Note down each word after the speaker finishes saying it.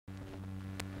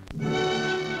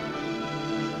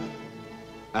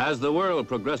As the world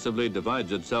progressively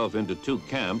divides itself into two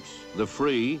camps, the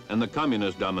free and the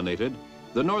communist-dominated,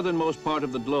 the northernmost part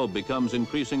of the globe becomes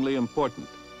increasingly important,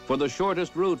 for the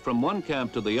shortest route from one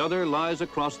camp to the other lies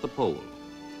across the pole.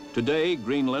 Today,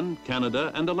 Greenland,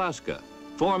 Canada, and Alaska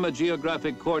form a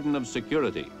geographic cordon of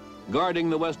security, guarding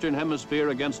the Western Hemisphere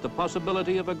against the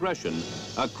possibility of aggression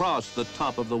across the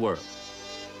top of the world.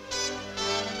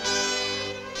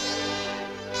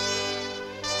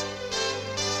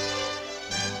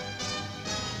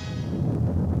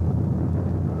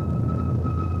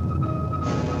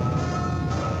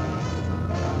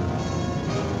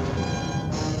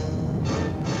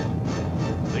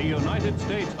 The United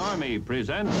States Army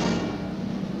presents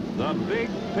The Big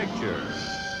Picture,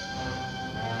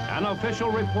 an official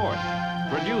report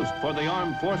produced for the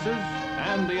armed forces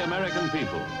and the American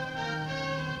people.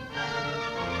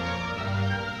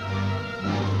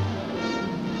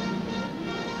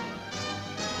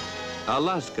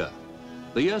 Alaska.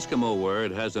 The Eskimo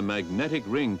word has a magnetic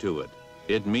ring to it.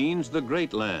 It means the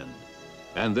Great Land.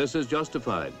 And this is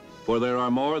justified, for there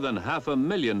are more than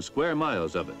 500,000 square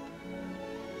miles of it.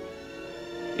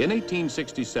 In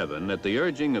 1867, at the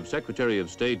urging of Secretary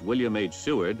of State William H.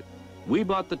 Seward, we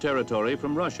bought the territory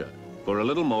from Russia for a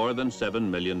little more than $7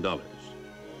 million.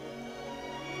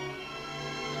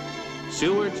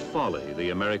 Seward's folly, the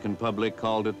American public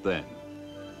called it then.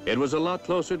 It was a lot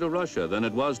closer to Russia than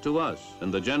it was to us,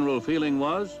 and the general feeling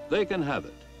was, they can have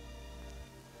it.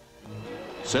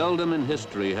 Seldom in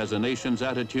history has a nation's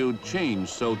attitude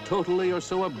changed so totally or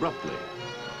so abruptly.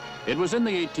 It was in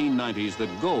the 1890s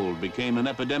that gold became an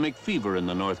epidemic fever in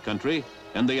the North Country,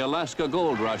 and the Alaska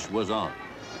gold rush was on.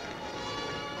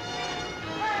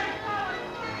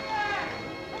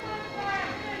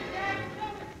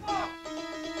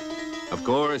 Of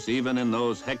course, even in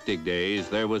those hectic days,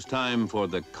 there was time for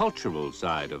the cultural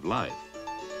side of life.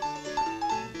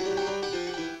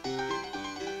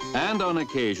 And on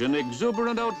occasion,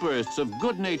 exuberant outbursts of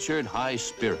good-natured high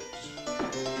spirits.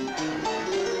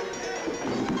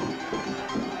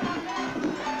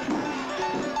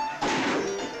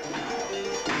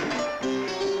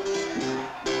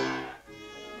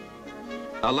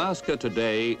 Alaska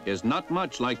today is not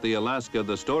much like the Alaska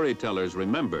the storytellers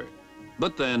remember,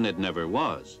 but then it never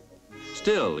was.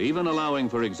 Still, even allowing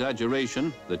for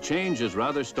exaggeration, the change is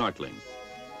rather startling.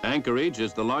 Anchorage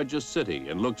is the largest city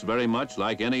and looks very much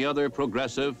like any other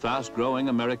progressive, fast-growing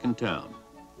American town.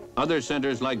 Other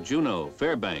centers like Juneau,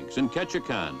 Fairbanks, and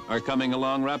Ketchikan are coming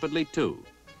along rapidly too.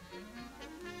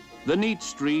 The neat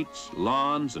streets,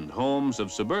 lawns, and homes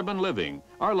of suburban living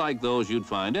are like those you'd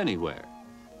find anywhere.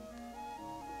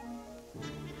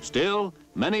 Still,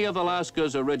 many of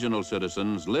Alaska's original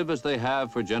citizens live as they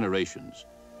have for generations.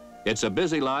 It's a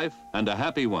busy life and a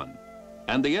happy one,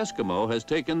 and the Eskimo has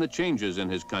taken the changes in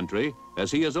his country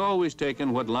as he has always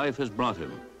taken what life has brought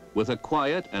him, with a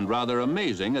quiet and rather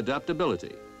amazing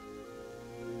adaptability.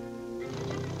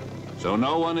 So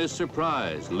no one is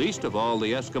surprised, least of all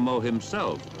the Eskimo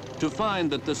himself, to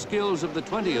find that the skills of the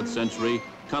 20th century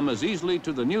come as easily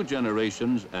to the new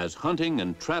generations as hunting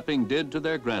and trapping did to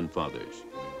their grandfathers.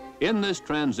 In this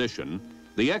transition,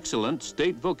 the excellent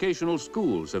state vocational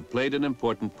schools have played an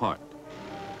important part.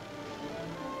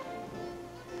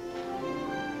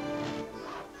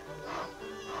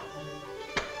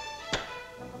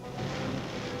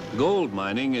 Gold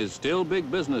mining is still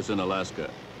big business in Alaska,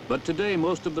 but today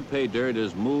most of the pay dirt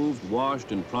is moved,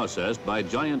 washed, and processed by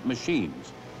giant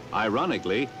machines.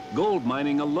 Ironically, gold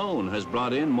mining alone has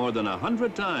brought in more than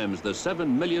 100 times the $7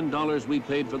 million we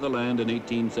paid for the land in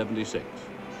 1876.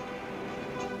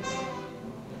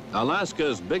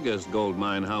 Alaska's biggest gold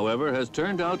mine, however, has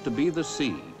turned out to be the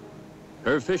sea.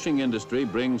 Her fishing industry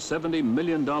brings $70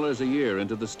 million a year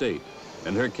into the state,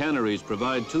 and her canneries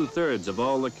provide 2/3 of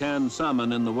all the canned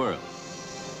salmon in the world.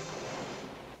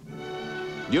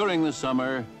 During the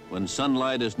summer, when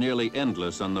sunlight is nearly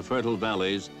endless on the fertile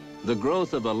valleys, the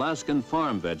growth of Alaskan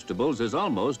farm vegetables is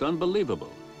almost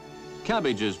unbelievable.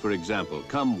 Cabbages, for example,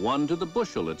 come 1 to the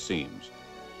bushel, it seems.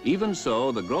 Even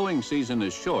so, the growing season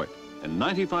is short, and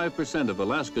 95% of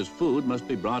Alaska's food must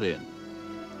be brought in.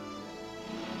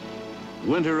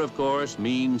 Winter, of course,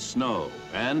 means snow,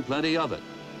 and plenty of it,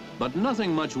 but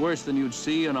nothing much worse than you'd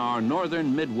see in our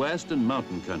northern Midwest and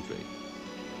mountain country.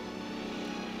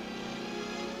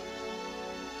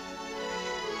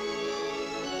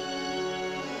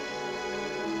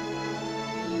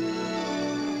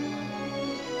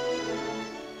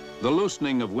 The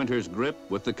loosening of winter's grip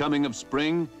with the coming of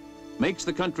spring makes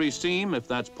the country seem, if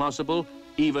that's possible,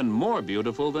 even more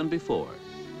beautiful than before.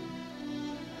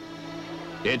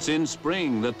 It's in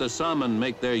spring that the salmon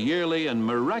make their yearly and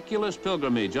miraculous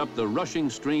pilgrimage up the rushing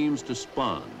streams to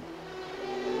spawn.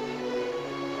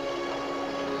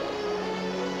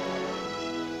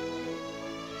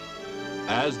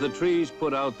 As the trees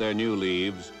put out their new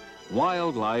leaves,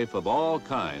 wildlife of all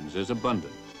kinds is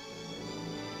abundant.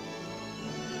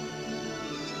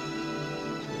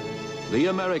 The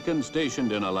Americans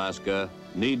stationed in Alaska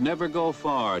need never go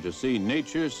far to see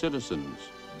nature's citizens,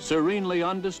 serenely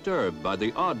undisturbed by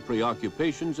the odd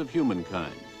preoccupations of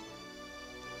humankind.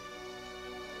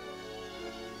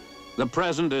 The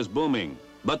present is booming,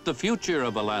 but the future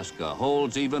of Alaska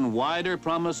holds even wider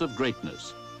promise of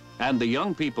greatness, and the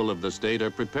young people of the state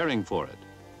are preparing for it.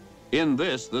 In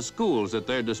this, the schools at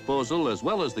their disposal, as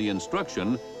well as the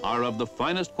instruction, are of the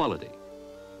finest quality.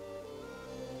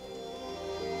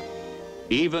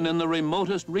 Even in the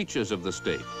remotest reaches of the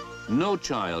state, no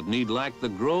child need lack the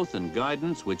growth and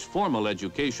guidance which formal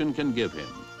education can give him.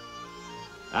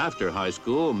 After high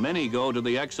school, many go to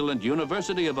the excellent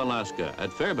University of Alaska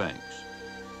at Fairbanks.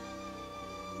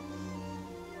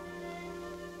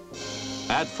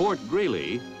 At Fort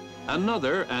Greely,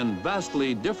 another and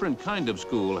vastly different kind of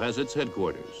school has its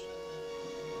headquarters.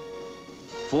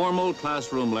 Formal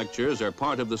classroom lectures are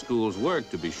part of the school's work,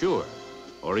 to be sure.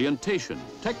 Orientation,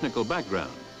 technical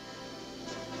background.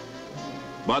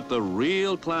 But the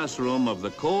real classroom of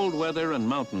the cold weather and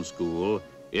mountain school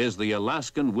is the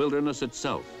Alaskan wilderness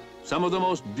itself, some of the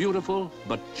most beautiful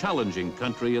but challenging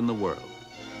country in the world.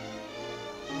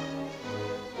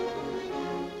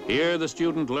 Here the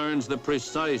student learns the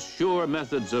precise, sure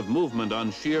methods of movement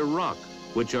on sheer rock,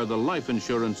 which are the life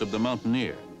insurance of the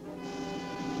mountaineer.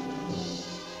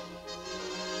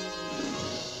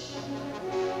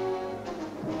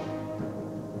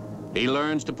 He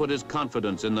learns to put his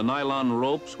confidence in the nylon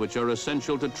ropes which are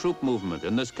essential to troop movement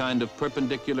in this kind of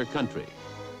perpendicular country.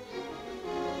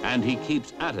 And he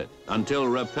keeps at it until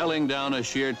rappelling down a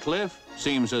sheer cliff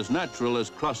seems as natural as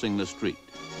crossing the street.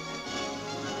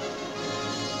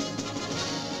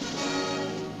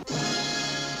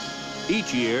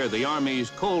 Each year, the Army's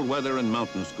Cold Weather and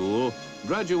Mountain School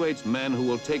graduates men who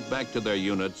will take back to their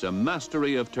units a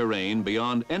mastery of terrain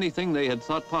beyond anything they had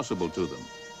thought possible to them.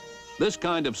 This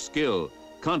kind of skill,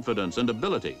 confidence, and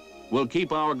ability will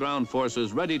keep our ground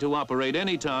forces ready to operate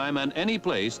any time and any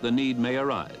place the need may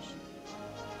arise.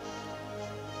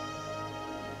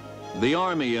 The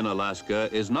Army in Alaska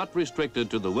is not restricted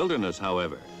to the wilderness,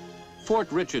 however.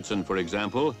 Fort Richardson, for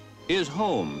example, is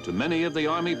home to many of the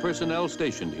Army personnel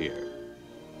stationed here.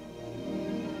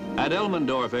 At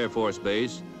Elmendorf Air Force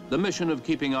Base, the mission of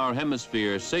keeping our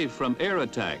hemisphere safe from air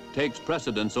attack takes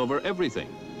precedence over everything,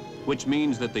 which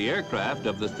means that the aircraft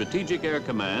of the Strategic Air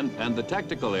Command and the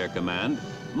Tactical Air Command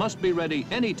must be ready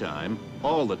anytime,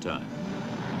 all the time.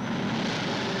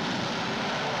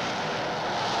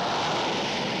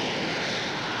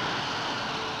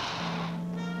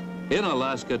 In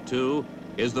Alaska, too,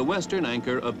 is the western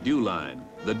anchor of Dew Line,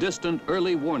 the distant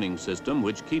early warning system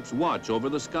which keeps watch over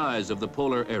the skies of the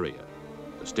polar area.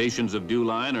 The stations of Dew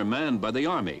Line are manned by the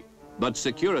Army, but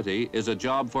security is a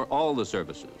job for all the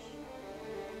services.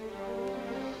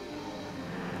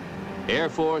 Air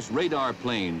Force radar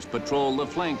planes patrol the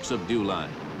flanks of Dew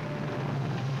Line.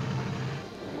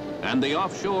 And the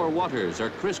offshore waters are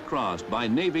crisscrossed by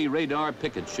Navy radar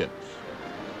picket ships.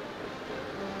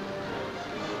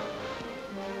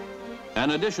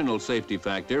 An additional safety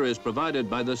factor is provided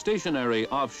by the stationary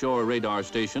offshore radar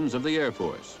stations of the Air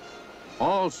Force.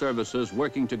 All services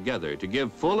working together to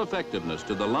give full effectiveness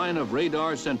to the line of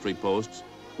radar sentry posts,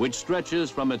 which stretches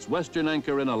from its western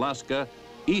anchor in Alaska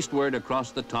eastward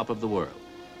across the top of the world.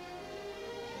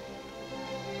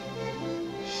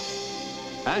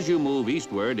 As you move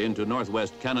eastward into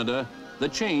northwest Canada, the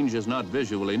change is not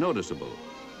visually noticeable.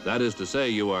 That is to say,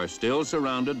 you are still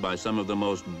surrounded by some of the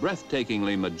most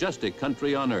breathtakingly majestic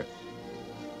country on Earth.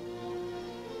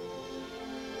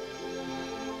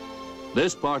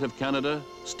 This part of Canada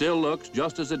still looks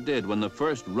just as it did when the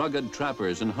first rugged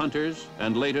trappers and hunters,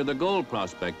 and later the gold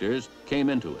prospectors, came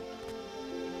into it.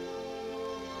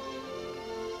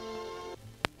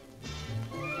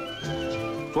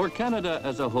 For Canada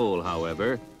as a whole,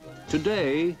 however,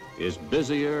 today is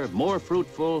busier, more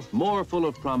fruitful, more full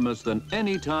of promise than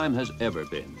any time has ever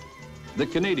been. The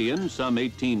Canadians, some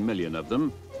 18 million of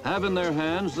them, have in their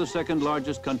hands the second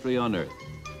largest country on Earth.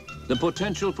 The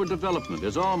potential for development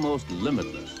is almost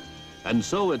limitless, and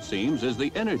so it seems is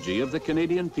the energy of the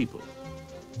Canadian people.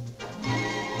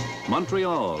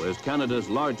 Montreal is Canada's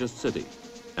largest city,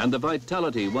 and the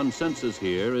vitality one senses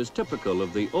here is typical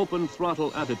of the open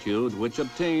throttle attitude which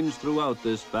obtains throughout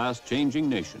this fast-changing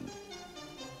nation.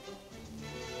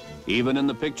 Even in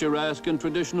the picturesque and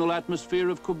traditional atmosphere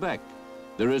of Quebec,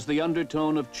 there is the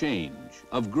undertone of change,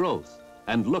 of growth,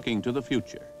 and looking to the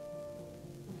future.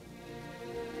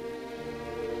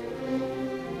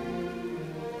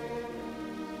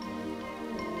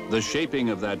 The shaping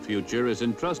of that future is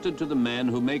entrusted to the men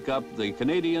who make up the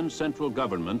Canadian central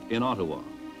government in Ottawa.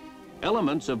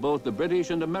 Elements of both the British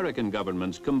and American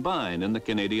governments combine in the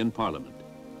Canadian Parliament.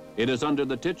 It is under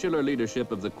the titular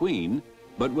leadership of the Queen,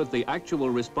 but with the actual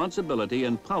responsibility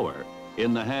and power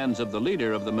in the hands of the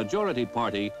leader of the majority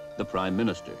party, the Prime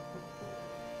Minister.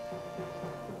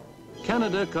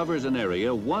 Canada covers an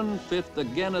area 1/5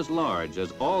 again as large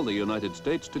as all the United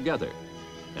States together.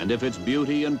 And if its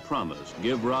beauty and promise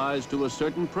give rise to a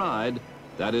certain pride,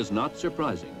 that is not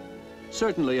surprising.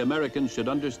 Certainly Americans should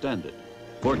understand it,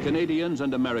 for Canadians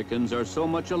and Americans are so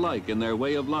much alike in their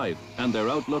way of life and their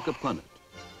outlook upon it.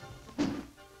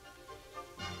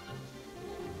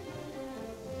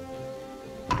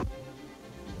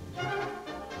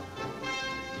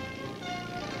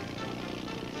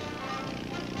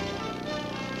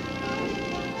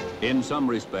 In some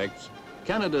respects,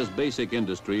 Canada's basic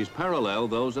industries parallel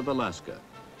those of Alaska.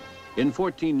 In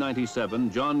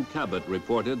 1497, John Cabot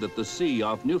reported that the sea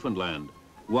off Newfoundland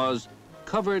was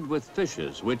covered with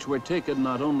fishes which were taken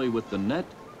not only with the net,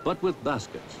 but with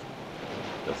baskets.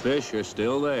 The fish are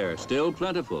still there, still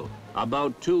plentiful.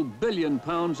 About 2 billion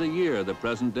pounds a year the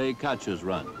present day catches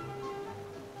run.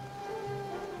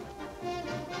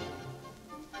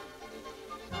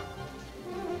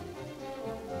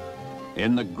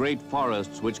 In the great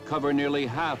forests which cover nearly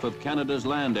half of Canada's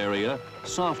land area,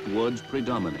 softwoods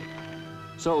predominate.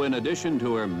 So in addition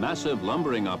to her massive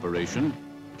lumbering operation,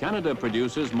 Canada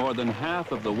produces more than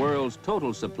half of the world's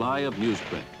total supply of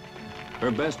newsprint. Her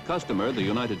best customer, the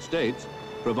United States,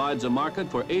 provides a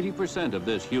market for 80% of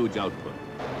this huge output.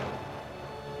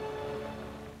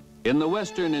 In the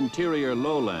western interior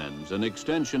lowlands, an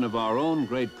extension of our own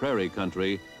great prairie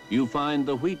country, you find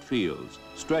the wheat fields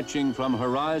stretching from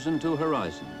horizon to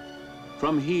horizon.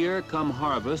 From here come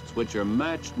harvests which are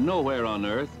matched nowhere on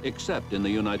earth except in the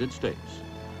United States.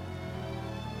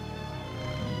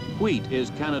 Wheat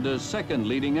is Canada's second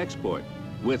leading export,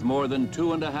 with more than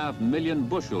 2.5 million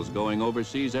bushels going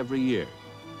overseas every year.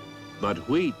 But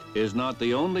wheat is not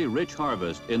the only rich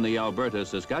harvest in the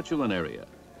Alberta-Saskatchewan area.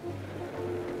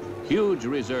 Huge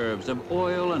reserves of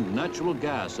oil and natural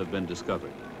gas have been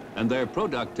discovered, and their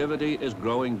productivity is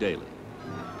growing daily.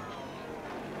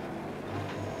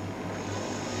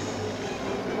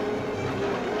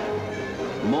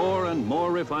 More and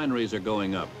more refineries are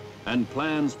going up, and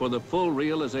plans for the full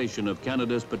realization of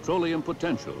Canada's petroleum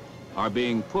potential are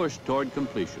being pushed toward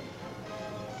completion.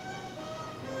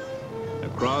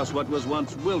 Across what was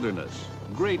once wilderness,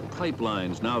 great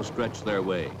pipelines now stretch their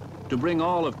way to bring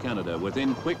all of Canada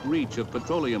within quick reach of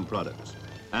petroleum products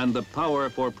and the power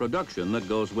for production that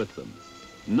goes with them.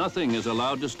 Nothing is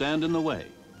allowed to stand in the way.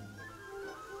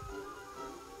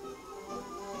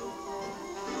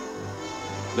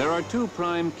 There are two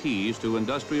prime keys to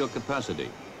industrial capacity: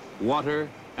 water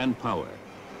and power.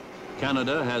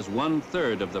 Canada has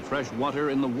 1/3 of the fresh water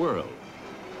in the world.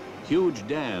 Huge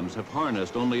dams have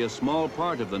harnessed only a small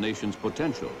part of the nation's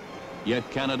potential, yet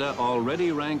Canada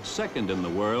already ranks second in the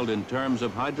world in terms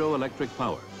of hydroelectric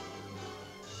power.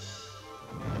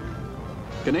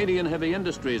 Canadian heavy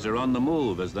industries are on the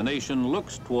move as the nation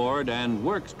looks toward and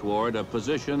works toward a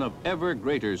position of ever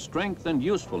greater strength and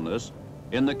usefulness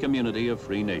in the community of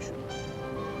free nations.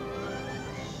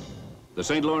 The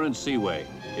St. Lawrence Seaway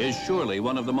is surely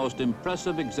one of the most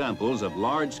impressive examples of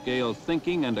large-scale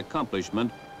thinking and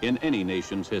accomplishment in any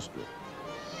nation's history.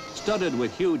 Studded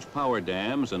with huge power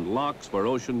dams and locks for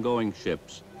ocean-going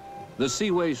ships, the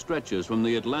Seaway stretches from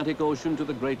the Atlantic Ocean to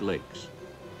the Great Lakes.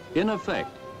 In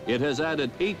effect, it has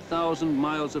added 8,000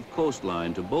 miles of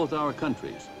coastline to both our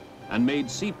countries and made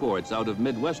seaports out of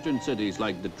Midwestern cities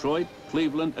like Detroit,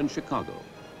 Cleveland, and Chicago.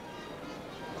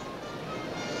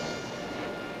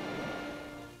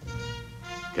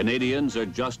 Canadians are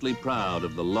justly proud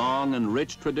of the long and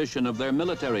rich tradition of their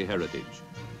military heritage.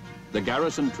 The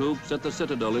garrison troops at the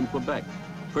Citadel in Quebec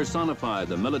personify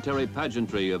the military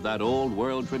pageantry of that old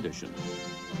world tradition.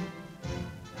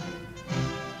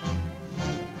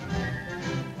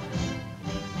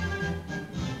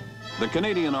 The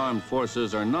Canadian Armed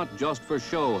Forces are not just for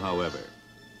show, however.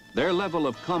 Their level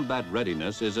of combat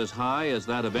readiness is as high as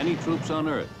that of any troops on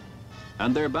Earth,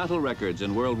 and their battle records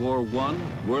in World War I,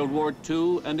 World War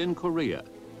II, and in Korea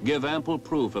give ample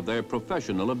proof of their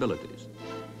professional abilities.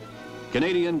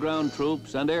 Canadian ground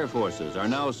troops and air forces are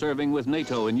now serving with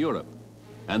NATO in Europe,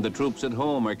 and the troops at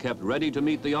home are kept ready to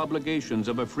meet the obligations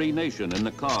of a free nation in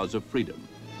the cause of freedom.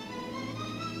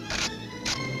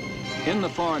 In the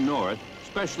far north,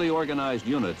 specially organized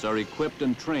units are equipped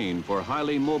and trained for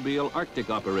highly mobile Arctic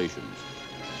operations,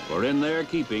 for in their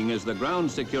keeping is the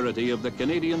ground security of the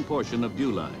Canadian portion of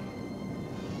Dew Line.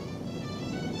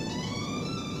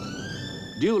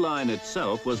 Dew Line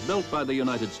itself was built by the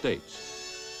United States.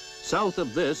 South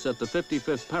of this, at the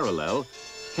 55th parallel,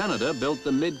 Canada built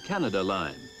the Mid-Canada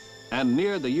Line, and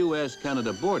near the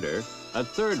U.S.-Canada border, a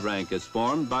third rank is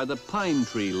formed by the Pine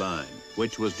Tree Line,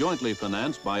 which was jointly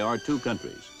financed by our two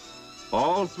countries.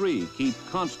 All three keep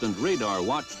constant radar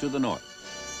watch to the north.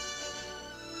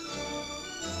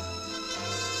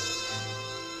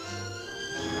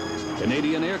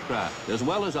 Canadian aircraft, as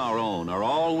well as our own, are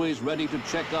always ready to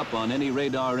check up on any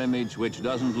radar image which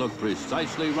doesn't look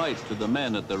precisely right to the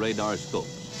men at the radar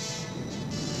scopes.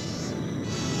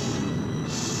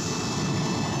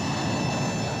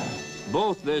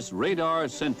 Both this radar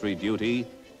sentry duty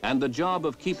and the job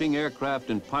of keeping aircraft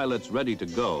and pilots ready to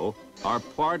go are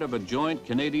part of a joint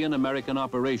Canadian-American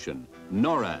operation,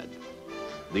 NORAD.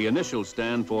 The initials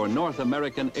stand for North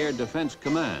American Air Defense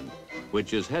Command,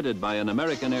 which is headed by an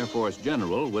American Air Force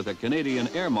general with a Canadian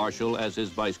Air Marshal as his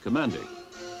vice commander.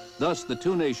 Thus, the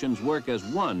two nations work as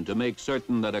one to make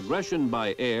certain that aggression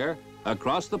by air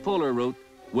across the polar route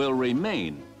will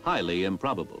remain highly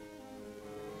improbable.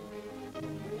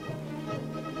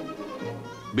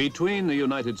 Between the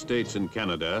United States and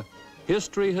Canada,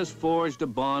 history has forged a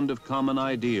bond of common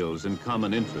ideals and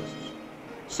common interests.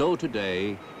 So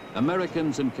today,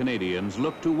 Americans and Canadians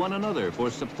look to one another for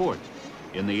support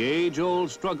in the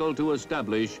age-old struggle to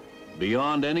establish,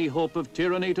 beyond any hope of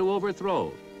tyranny to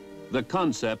overthrow, the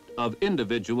concept of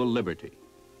individual liberty.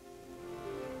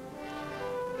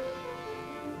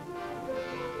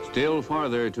 Still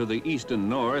farther to the east and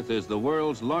north is the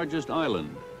world's largest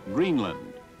island, Greenland.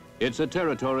 It's a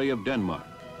territory of Denmark,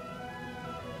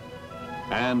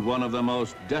 and one of the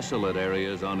most desolate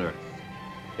areas on Earth.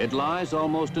 It lies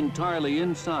almost entirely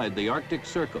inside the Arctic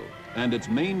Circle, and its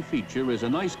main feature is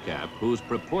an ice cap whose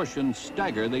proportions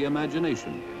stagger the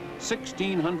imagination.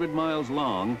 1,600 miles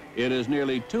long, it is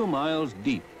nearly 2 miles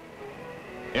deep.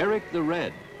 Eric the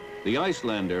Red, the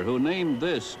Icelander who named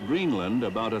this Greenland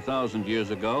about 1,000 years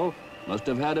ago, must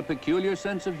have had a peculiar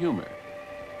sense of humor.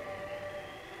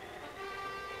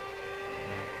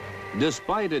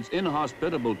 Despite its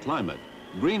inhospitable climate,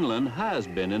 Greenland has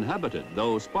been inhabited,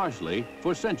 though sparsely,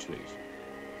 for centuries.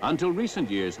 Until recent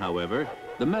years, however,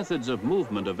 the methods of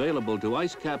movement available to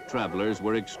ice-cap travelers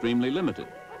were extremely limited.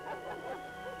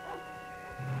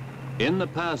 In the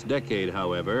past decade,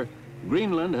 however,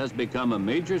 Greenland has become a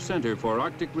major center for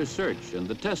Arctic research and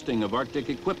the testing of Arctic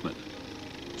equipment.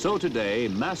 So today,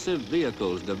 massive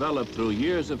vehicles developed through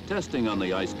years of testing on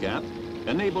the ice cap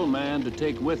enable man to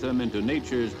take with him into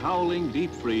nature's howling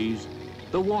deep freeze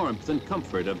the warmth and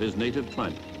comfort of his native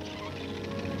climate.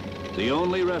 The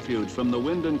only refuge from the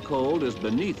wind and cold is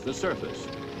beneath the surface.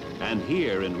 And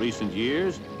here, in recent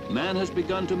years, man has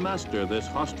begun to master this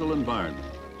hostile environment.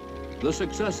 The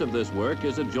success of this work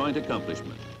is a joint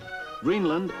accomplishment.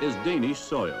 Greenland is Danish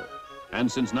soil,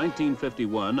 and since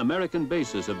 1951, American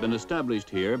bases have been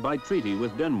established here by treaty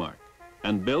with Denmark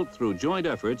and built through joint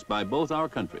efforts by both our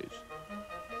countries.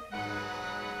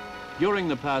 During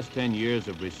the past 10 years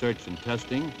of research and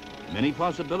testing, many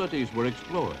possibilities were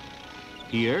explored.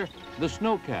 Here, the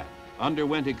snowcat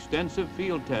underwent extensive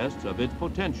field tests of its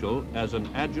potential as an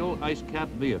agile ice cap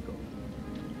vehicle.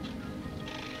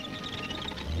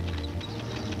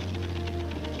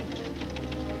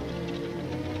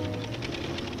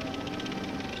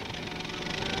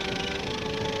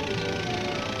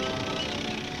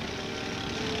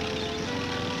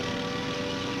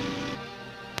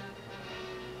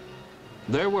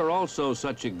 There were also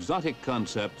such exotic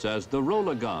concepts as the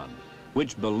rollagon,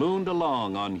 which ballooned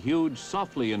along on huge,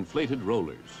 softly inflated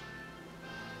rollers.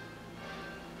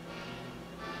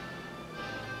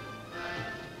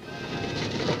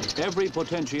 Every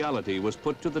potentiality was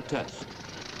put to the test.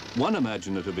 One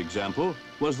imaginative example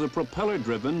was the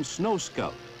propeller-driven Snow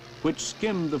Scout, which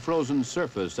skimmed the frozen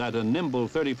surface at a nimble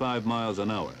 35 miles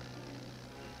an hour.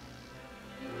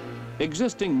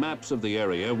 Existing maps of the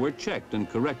area were checked and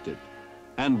corrected,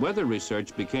 and weather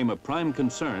research became a prime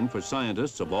concern for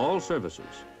scientists of all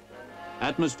services.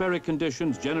 Atmospheric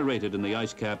conditions generated in the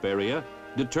ice cap area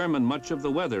determine much of the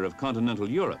weather of continental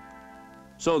Europe.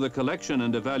 So the collection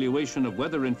and evaluation of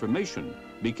weather information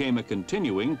became a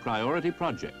continuing priority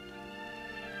project.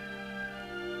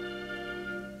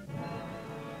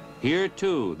 Here,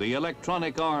 too, the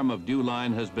electronic arm of Dew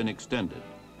Line has been extended.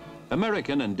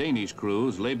 American and Danish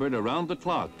crews labored around the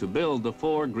clock to build the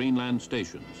 4 Greenland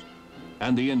stations,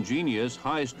 and the ingenious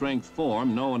high-strength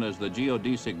form known as the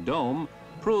geodesic dome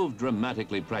proved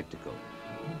dramatically practical.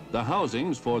 The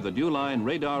housings for the Dewline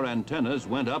radar antennas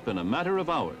went up in a matter of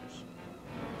hours.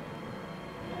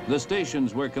 The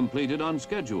stations were completed on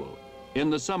schedule in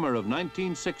the summer of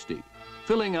 1960,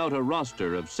 filling out a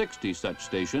roster of 60 such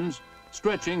stations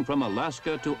stretching from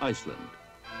Alaska to Iceland.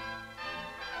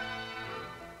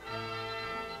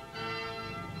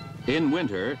 In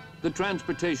winter, the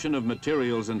transportation of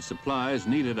materials and supplies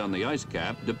needed on the ice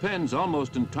cap depends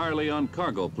almost entirely on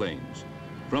cargo planes.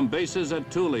 From bases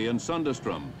at Thule and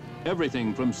Sundström,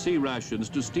 everything from sea rations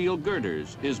to steel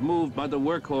girders is moved by the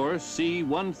workhorse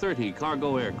C-130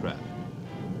 cargo aircraft.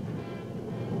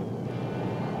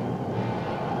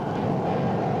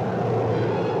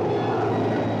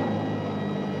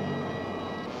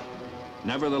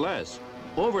 Nevertheless,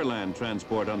 overland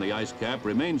transport on the ice cap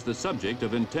remains the subject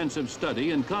of intensive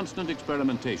study and constant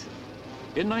experimentation.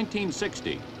 In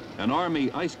 1960, an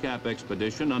Army ice cap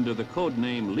expedition under the code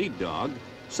name Lead Dog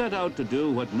set out to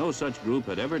do what no such group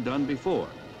had ever done before.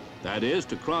 That is,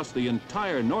 to cross the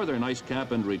entire northern ice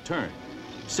cap and return,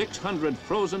 600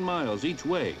 frozen miles each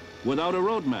way, without a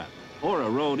road map, or a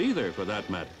road either for that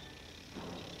matter.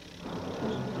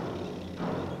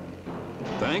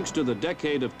 Thanks to the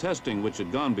decade of testing which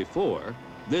had gone before,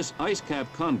 this ice cap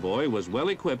convoy was well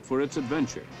equipped for its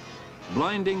adventure.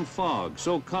 Blinding fog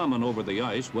so common over the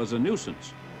ice was a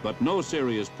nuisance, but no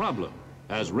serious problem,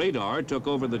 as radar took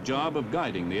over the job of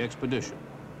guiding the expedition.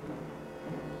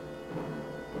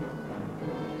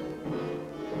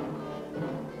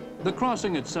 The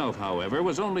crossing itself, however,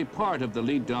 was only part of the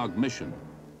Lead Dog mission.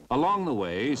 Along the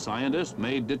way, scientists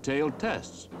made detailed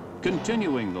tests,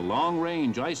 continuing the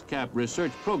long-range ice cap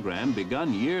research program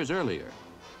begun years earlier.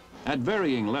 At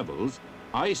varying levels,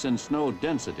 ice and snow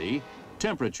density,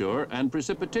 temperature, and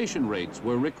precipitation rates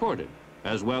were recorded,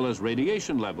 as well as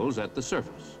radiation levels at the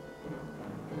surface.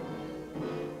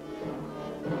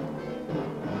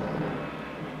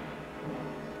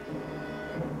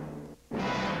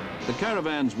 The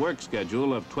caravan's work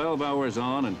schedule of 12 hours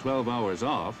on and 12 hours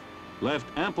off left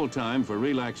ample time for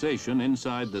relaxation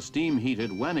inside the steam-heated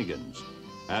Wanigans,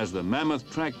 as the mammoth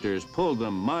tractors pulled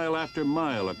them mile after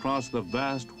mile across the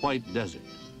vast white desert.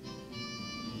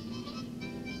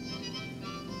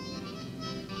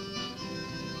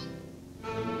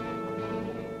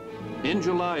 In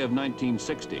July of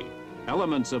 1960,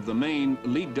 elements of the main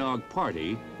Lead Dog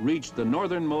party reached the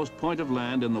northernmost point of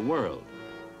land in the world,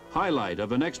 highlight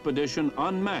of an expedition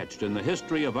unmatched in the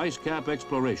history of ice cap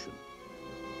exploration.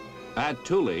 At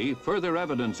Thule, further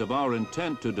evidence of our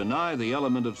intent to deny the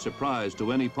element of surprise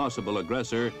to any possible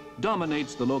aggressor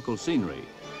dominates the local scenery.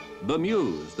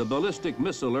 BMEWS, the ballistic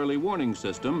missile early warning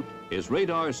system, is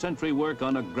radar sentry work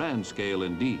on a grand scale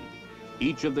indeed.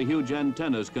 Each of the huge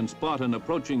antennas can spot an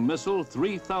approaching missile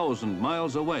 3,000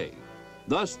 miles away.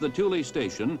 Thus, the Thule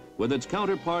station, with its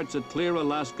counterparts at Clear,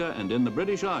 Alaska and in the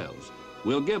British Isles,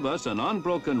 will give us an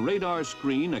unbroken radar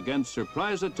screen against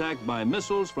surprise attack by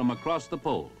missiles from across the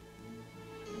pole.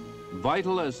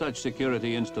 Vital as such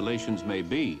security installations may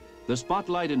be, the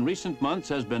spotlight in recent months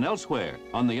has been elsewhere,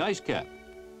 on the ice cap.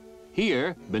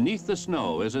 Here, beneath the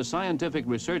snow, is a scientific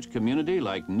research community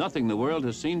like nothing the world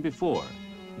has seen before.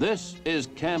 This is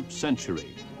Camp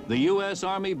Century, the U.S.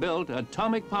 Army-built,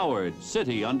 atomic-powered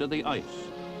city under the ice.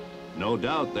 No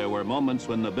doubt there were moments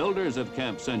when the builders of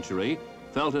Camp Century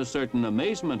felt a certain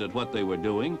amazement at what they were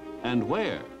doing and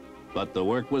where, but the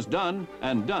work was done,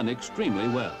 and done extremely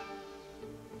well.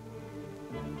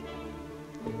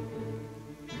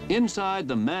 Inside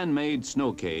the man-made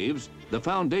snow caves, the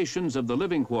foundations of the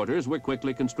living quarters were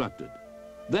quickly constructed.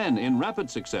 Then, in rapid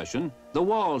succession, the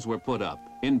walls were put up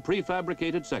in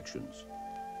prefabricated sections.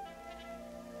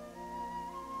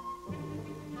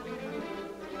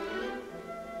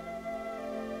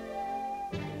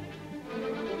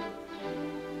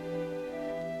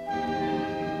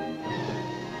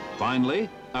 Finally,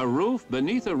 a roof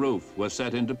beneath a roof was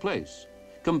set into place,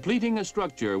 completing a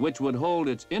structure which would hold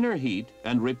its inner heat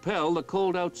and repel the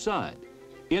cold outside.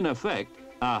 In effect,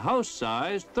 a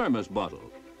house-sized thermos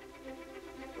bottle.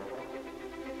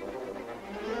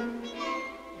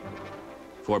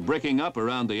 For bricking up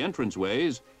around the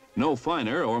entranceways, no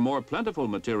finer or more plentiful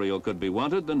material could be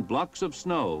wanted than blocks of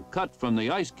snow cut from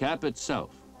the ice cap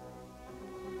itself.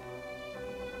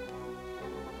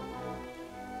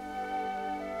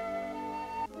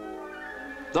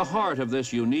 The heart of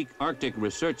this unique Arctic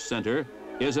research center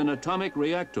is an atomic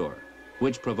reactor,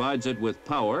 which provides it with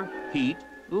power, heat,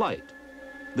 light.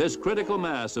 This critical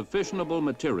mass of fissionable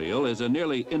material is a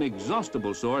nearly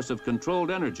inexhaustible source of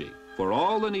controlled energy for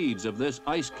all the needs of this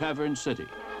ice cavern city.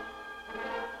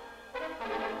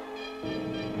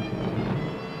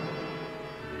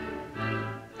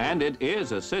 And it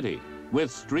is a city, with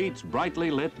streets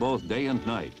brightly lit both day and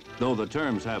night, though the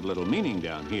terms have little meaning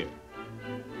down here.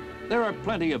 There are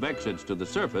plenty of exits to the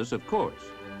surface, of course,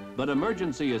 but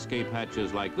emergency escape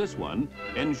hatches like this one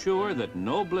ensure that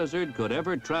no blizzard could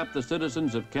ever trap the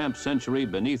citizens of Camp Century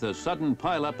beneath a sudden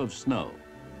pileup of snow.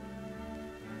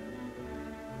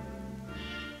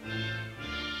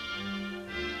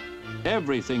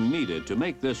 Everything needed to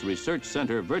make this research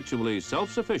center virtually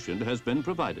self-sufficient has been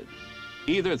provided,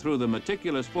 either through the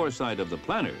meticulous foresight of the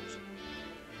planners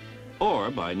or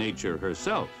by nature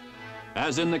herself,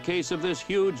 as in the case of this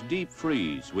huge deep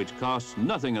freeze, which costs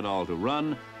nothing at all to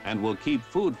run and will keep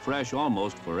food fresh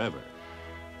almost forever.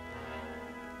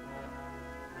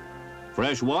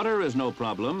 Fresh water is no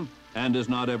problem and is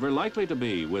not ever likely to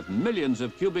be, with millions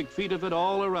of cubic feet of it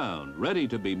all around, ready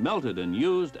to be melted and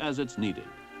used as it's needed.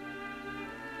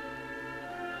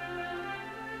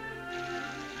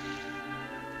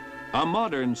 A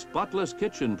modern, spotless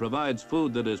kitchen provides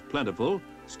food that is plentiful,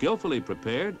 skillfully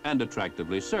prepared, and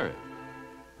attractively served.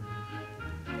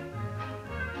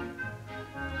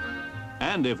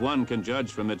 And if one can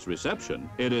judge from its reception,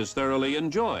 it is thoroughly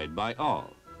enjoyed by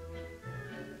all.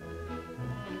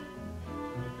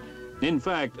 In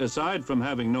fact, aside from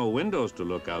having no windows to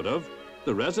look out of,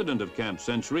 the resident of Camp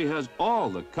Century has all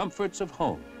the comforts of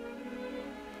home.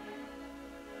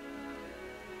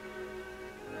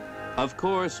 Of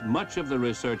course, much of the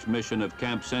research mission of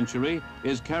Camp Century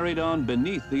is carried on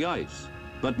beneath the ice,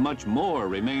 but much more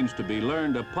remains to be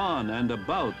learned upon and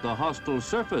about the hostile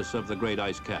surface of the great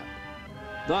ice cap.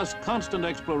 Thus, constant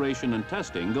exploration and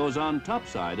testing goes on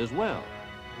topside as well,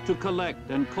 to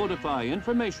collect and codify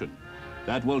information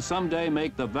that will someday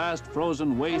make the vast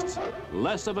frozen wastes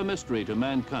less of a mystery to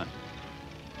mankind.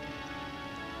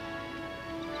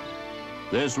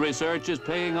 This research is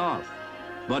paying off.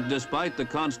 But despite the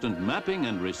constant mapping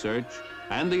and research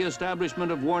and the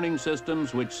establishment of warning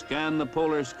systems which scan the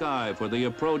polar sky for the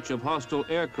approach of hostile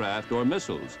aircraft or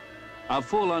missiles, a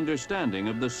full understanding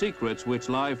of the secrets which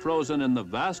lie frozen in the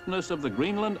vastness of the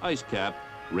Greenland ice cap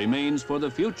remains for the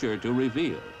future to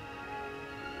reveal.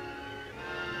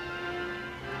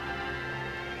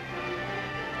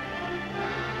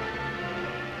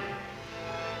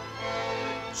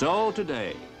 So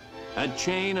today, a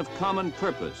chain of common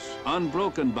purpose,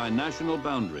 unbroken by national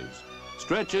boundaries,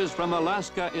 stretches from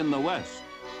Alaska in the west,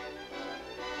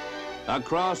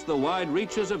 across the wide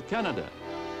reaches of Canada,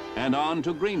 and on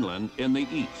to Greenland in the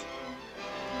east.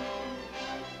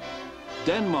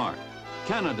 Denmark,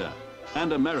 Canada,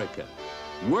 and America,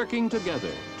 working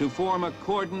together to form a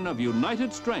cordon of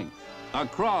united strength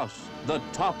across the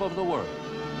top of the world.